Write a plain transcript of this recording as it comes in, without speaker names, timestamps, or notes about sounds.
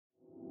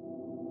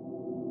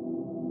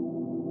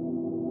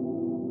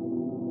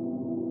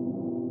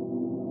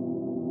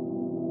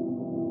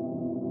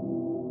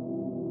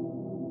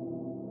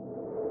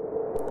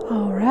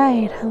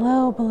Alright,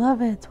 hello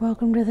beloveds,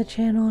 welcome to the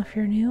channel if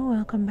you're new,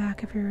 welcome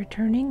back if you're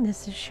returning.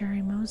 This is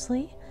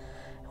Mosley.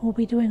 We'll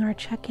be doing our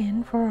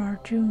check-in for our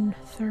June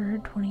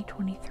 3rd,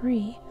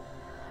 2023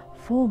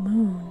 full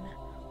moon.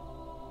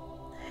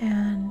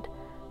 And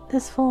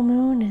this full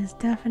moon is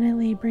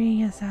definitely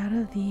bringing us out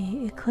of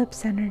the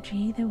eclipse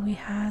energy that we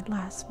had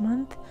last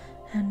month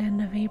and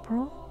end of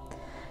April.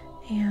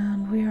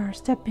 And we are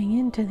stepping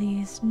into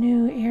these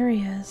new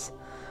areas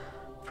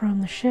from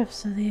the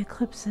shifts of the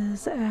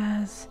eclipses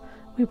as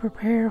we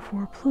prepare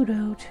for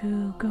Pluto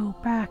to go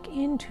back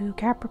into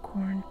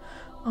Capricorn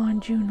on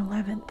June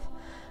 11th.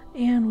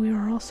 And we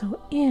are also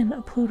in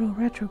a Pluto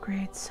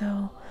retrograde,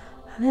 so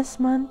this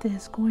month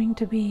is going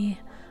to be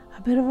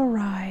a bit of a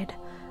ride,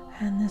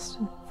 and this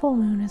full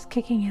moon is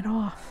kicking it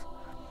off.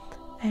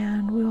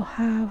 And we'll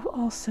have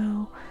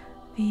also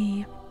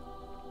the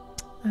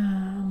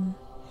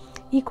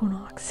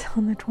equinox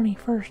on the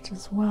 21st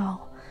as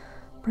well,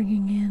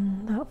 bringing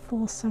in that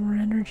full summer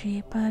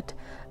energy. But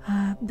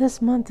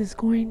this month is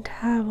going to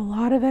have a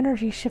lot of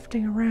energy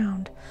shifting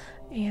around,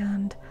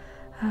 and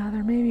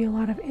there may be a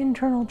lot of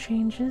internal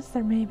changes.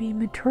 There may be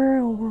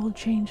material world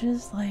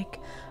changes like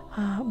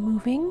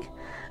moving.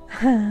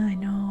 I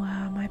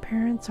know my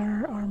parents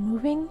are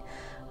moving,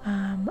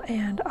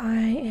 and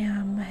I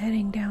am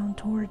heading down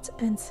towards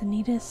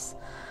Encinitas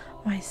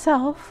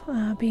myself,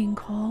 being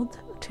called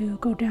to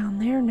go down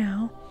there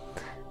now.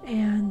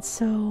 And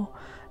so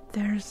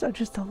there's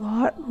just a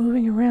lot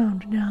moving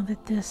around now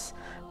that this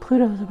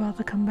Pluto is about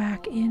to come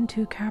back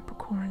into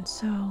Capricorn.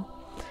 So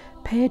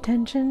pay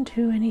attention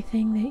to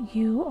anything that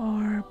you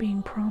are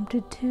being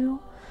prompted to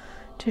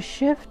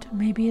shift.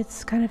 Maybe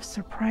it's kind of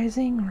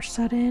surprising or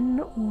sudden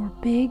or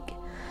big.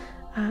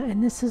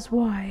 And this is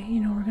why,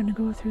 we're going to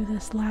go through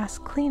this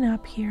last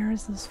cleanup here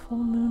as this full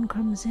moon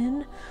comes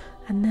in.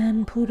 And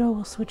then Pluto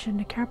will switch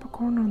into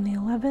Capricorn on the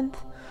 11th.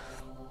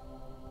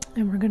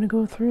 And we're going to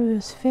go through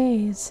this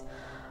phase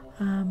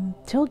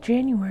till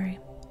January.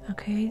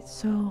 Okay,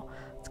 so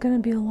it's going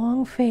to be a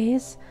long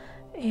phase,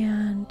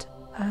 and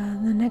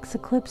the next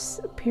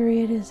eclipse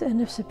period is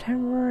end of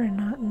September and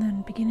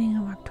then beginning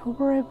of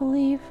October, I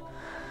believe.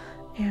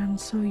 And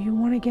so you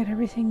want to get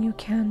everything you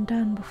can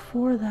done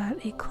before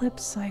that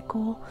eclipse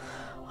cycle.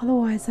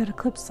 Otherwise, that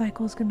eclipse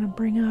cycle is going to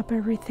bring up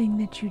everything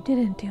that you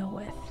didn't deal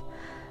with.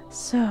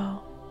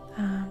 So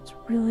it's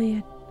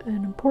really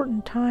an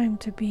important time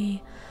to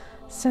be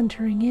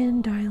centering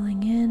in,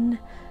 dialing in,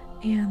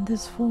 and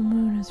this full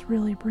moon is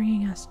really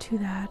bringing us to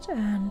that.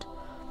 And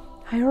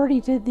I already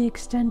did the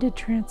extended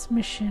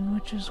transmission,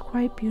 which is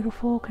quite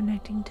beautiful,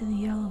 connecting to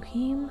the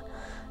Elohim.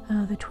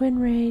 The twin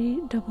ray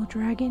double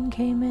dragon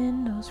came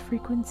in, those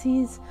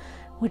frequencies,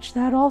 which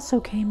that also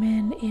came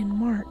in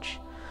March.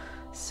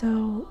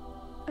 So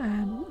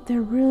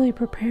they're really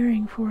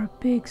preparing for a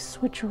big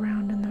switch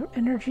around in the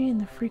energy and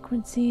the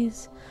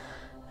frequencies.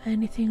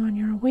 Anything on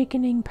your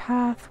awakening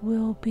path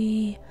will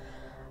be,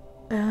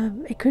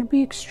 it could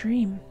be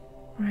extreme,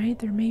 right?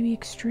 There may be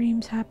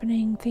extremes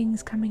happening,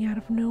 things coming out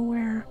of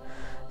nowhere.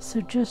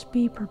 So just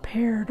be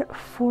prepared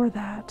for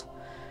that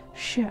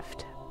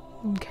shift,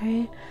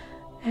 okay?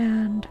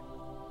 And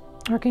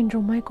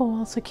Archangel Michael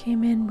also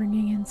came in,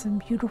 bringing in some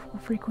beautiful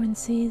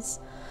frequencies.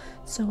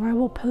 So I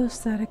will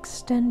post that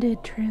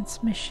extended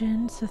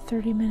transmission. It's a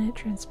 30-minute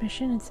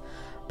transmission. It's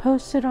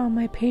posted on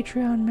my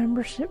Patreon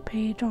membership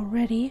page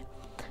already,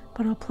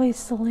 but I'll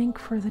place the link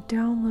for the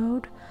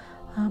download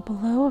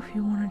below if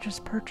you want to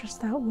just purchase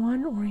that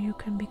one, or you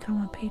can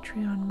become a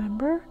Patreon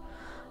member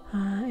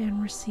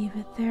and receive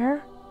it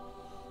there.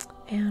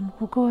 And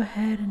we'll go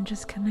ahead and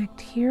just connect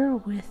here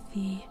with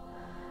the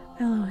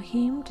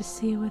Elohim to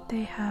see what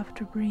they have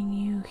to bring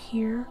you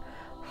here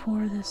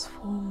for this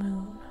full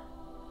moon.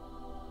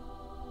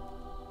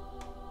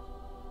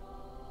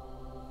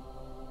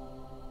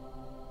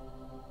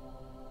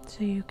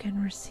 So you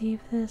can receive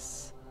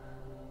this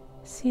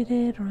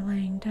seated or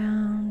laying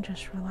down.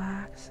 Just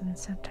relax and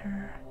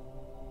center.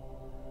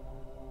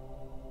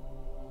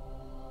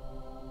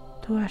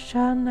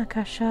 Tuashan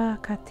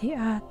nakasha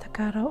katia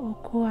takara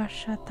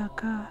okuasha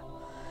taka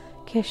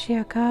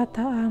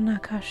keshiakata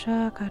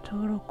anakasha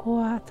katoro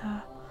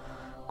kuata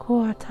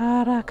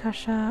kuatara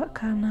kasha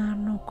kana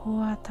no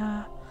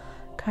kuata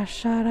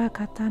kashara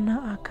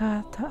katana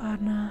akata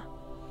ana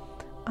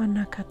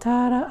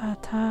anakatara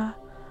ata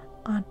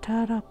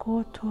antara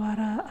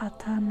kotuara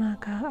atana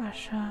ka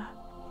asha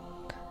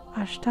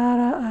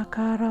ashtara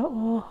akara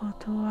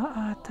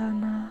ohotua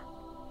atana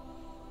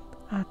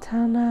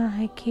atana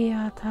heki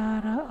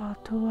atara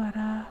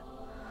otuara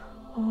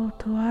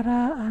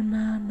otuara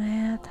ana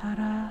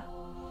neatara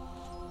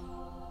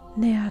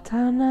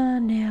neatana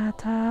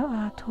neata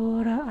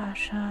atura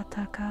asha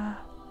taka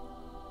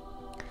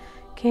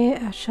ke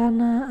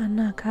ashana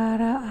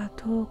anakara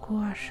atu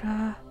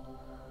kuasha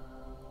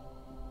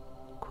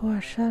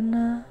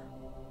kuashana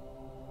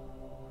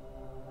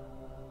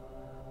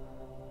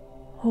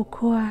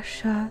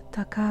Okuasha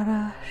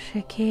takara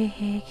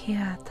shekehe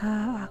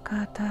kiata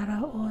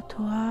akatara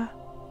otua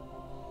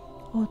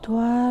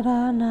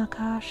otuara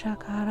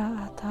nakashakara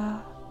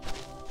ata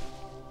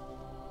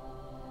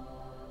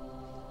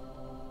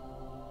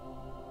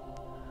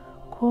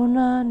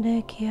Kona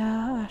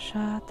nekia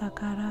asha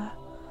takara.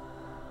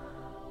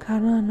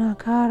 Kana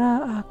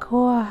nakara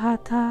akoa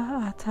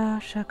hata ata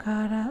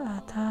shakara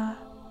ata.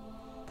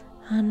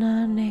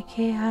 Ana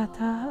neke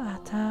hata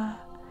ata.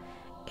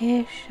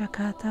 E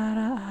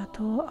shakatara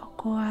ato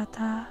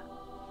akoata.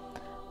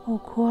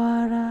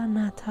 Okwara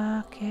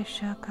nata ke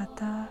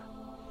shakata.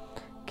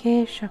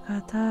 Ke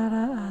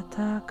shakatara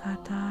ata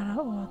katara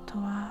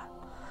otoa.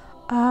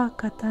 A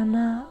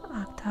katana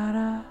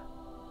aktara.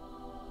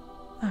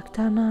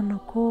 Aktana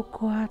noko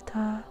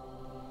koata.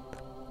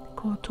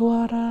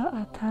 Kotuara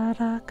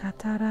atara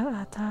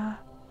katara ata.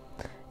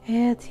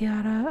 E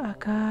tiara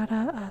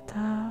akara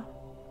ata.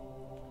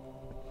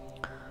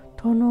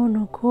 Tono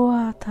noko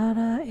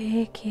atara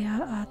e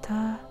kia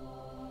ata.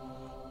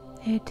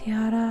 E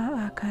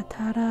tiara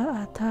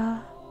akatara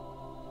ata.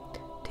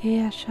 Te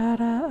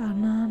ashara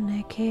ana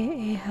neke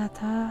e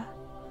hata.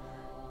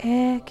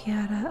 E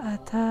kiara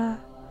ata.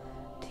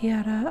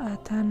 Tiara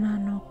atana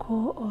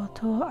noko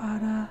oto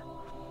ara.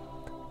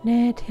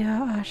 Ne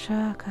tia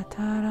asha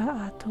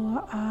katara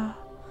ato a.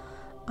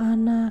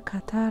 Ana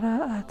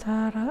katara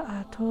atara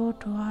ato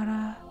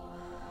tuara.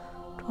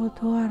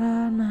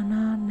 Totuara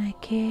nana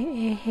neke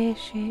ehe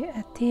she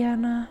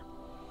atiana.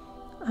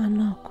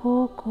 Ana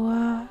ko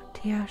koa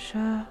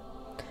tiasha.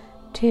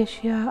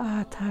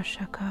 Tishya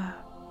atashaka.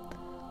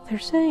 They're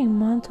saying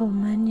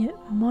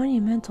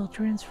monumental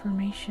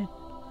transformation.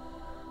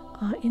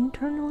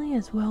 Internally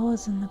as well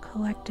as in the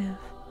collective,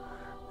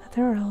 that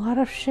there are a lot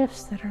of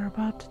shifts that are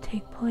about to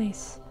take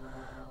place.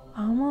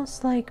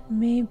 Almost like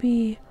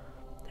maybe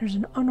there's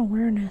an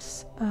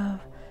unawareness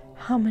of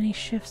how many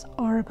shifts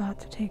are about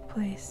to take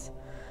place.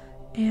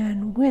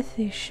 And with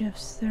these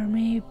shifts, there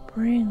may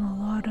bring a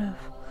lot of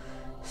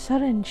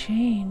sudden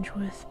change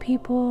with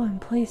people and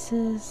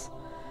places,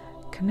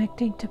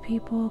 connecting to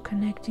people,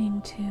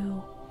 connecting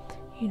to,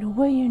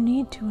 what you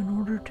need to in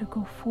order to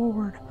go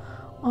forward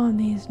on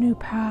these new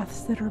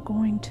paths that are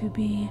going to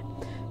be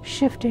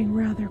shifting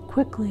rather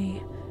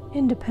quickly,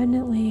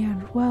 independently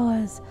as well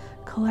as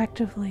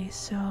collectively.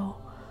 So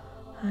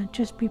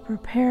just be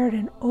prepared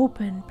and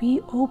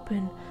be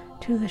open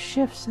to the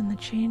shifts and the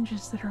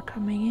changes that are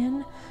coming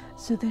in,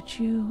 so that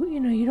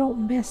you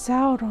don't miss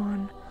out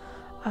on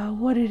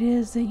what it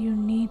is that you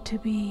need to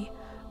be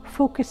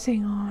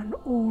focusing on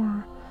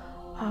or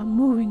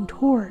moving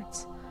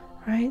towards,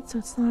 right? So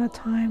it's not a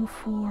time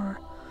for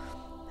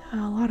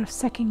a lot of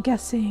second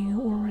guessing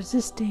or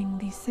resisting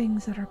these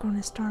things that are going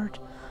to start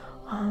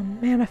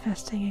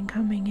manifesting and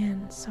coming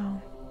in.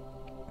 So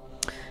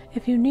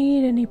if you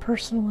need any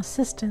personal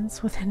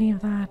assistance with any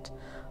of that,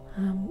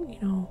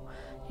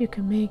 you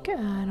can make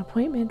an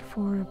appointment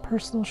for a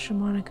personal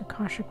shamanic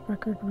Akashic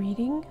record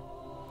reading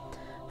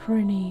for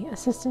any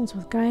assistance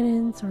with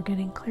guidance or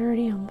getting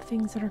clarity on the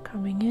things that are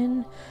coming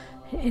in.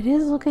 It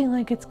is looking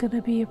like it's going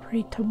to be a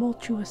pretty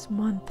tumultuous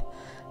month.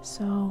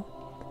 So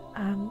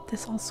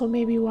this also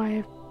may be why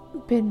I've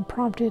been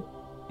prompted,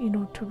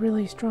 to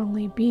really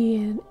strongly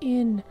be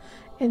in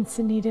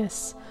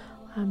Encinitas,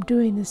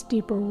 doing this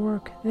deeper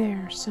work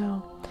there.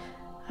 So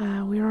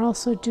we are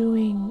also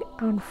doing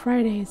on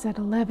Fridays at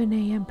 11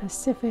 a.m.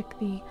 Pacific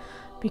the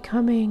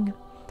becoming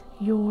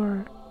a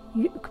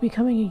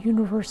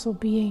universal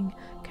being,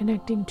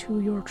 connecting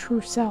to your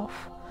true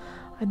self,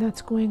 and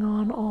that's going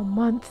on all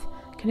month,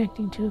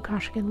 connecting to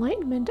Akashic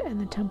Enlightenment and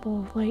the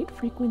Temple of Light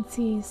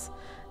frequencies.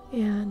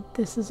 And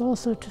this is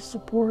also to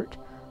support,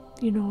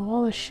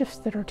 all the shifts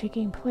that are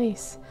taking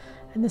place.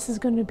 And this is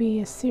going to be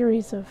a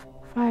series of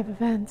 5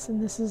 events,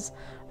 and this is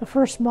the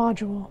first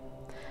module.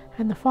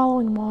 And the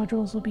following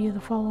modules will be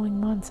the following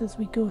months as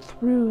we go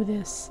through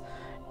this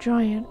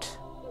giant,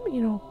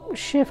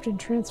 shift and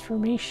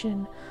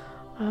transformation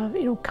of,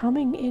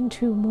 coming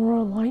into more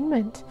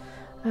alignment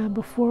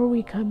before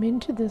we come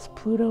into this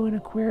Pluto and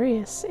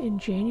Aquarius in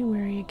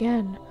January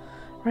again,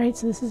 right?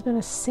 So this has been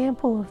a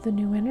sample of the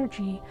new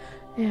energy,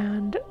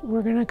 and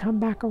we're going to come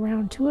back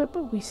around to it,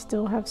 but we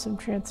still have some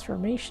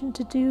transformation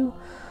to do.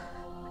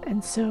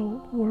 And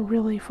so we're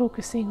really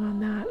focusing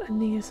on that.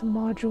 And these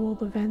module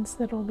events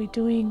that I'll be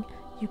doing,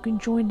 you can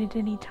join at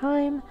any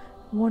time.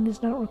 One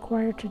is not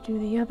required to do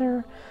the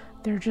other.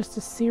 They're just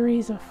a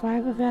series of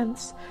 5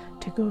 events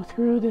to go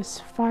through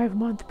this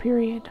 5-month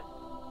period.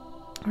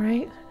 All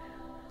right.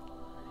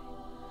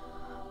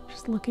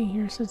 Just looking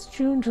here. So it's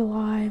June,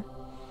 July,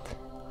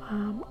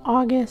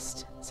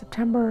 August,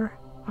 September,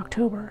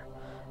 October.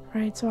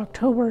 Right. So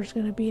October is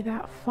going to be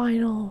that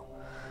final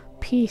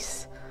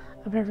piece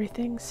of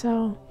everything.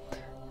 So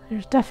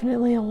there's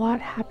definitely a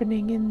lot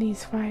happening in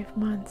these 5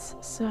 months.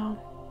 So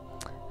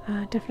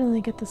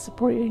definitely get the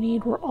support you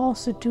need. We're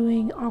also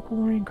doing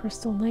Aqualorian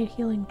Crystal Light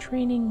Healing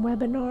Training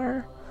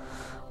webinar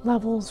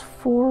levels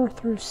 4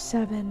 through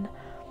 7.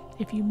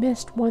 If you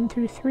missed 1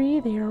 through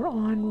 3, they are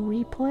on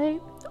replay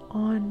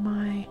on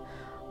my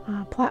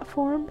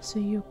platform, so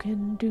you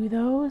can do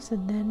those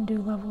and then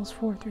do levels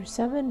 4 through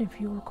 7 if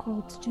you are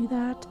called to do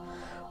that,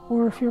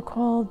 or if you're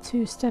called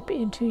to step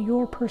into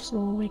your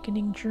personal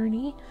awakening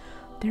journey.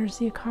 There's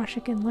the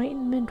Akashic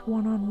Enlightenment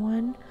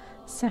one-on-one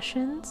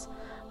sessions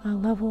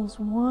Levels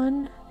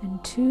 1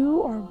 and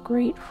 2 are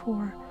great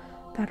for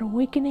that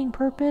awakening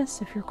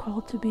purpose. If you're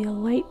called to be a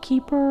light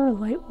keeper, a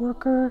light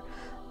worker,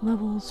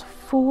 level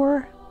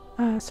 3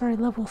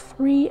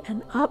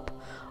 and up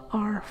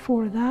are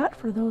for that,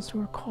 for those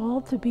who are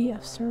called to be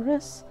of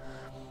service.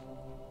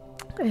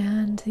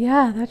 And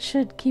yeah, that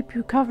should keep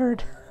you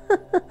covered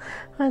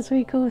as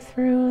we go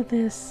through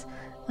this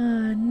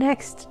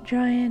next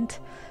giant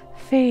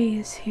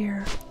phase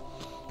here.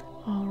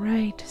 All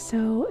right,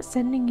 so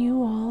sending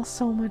you all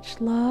so much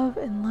love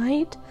and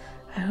light.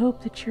 I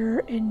hope that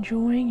you're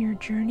enjoying your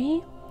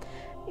journey,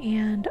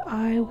 and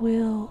I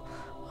will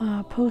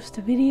post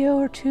a video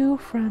or two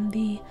from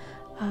the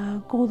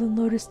Golden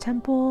Lotus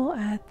Temple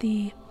at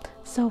the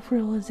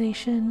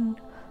Self-Realization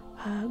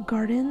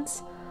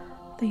Gardens,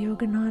 the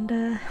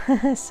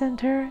Yogananda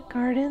Center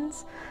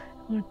Gardens,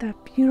 with that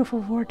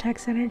beautiful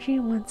vortex energy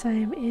once I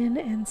am in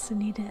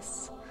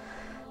Encinitas.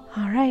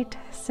 All right,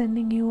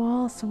 sending you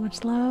all so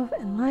much love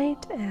and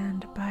light,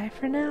 and bye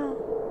for now.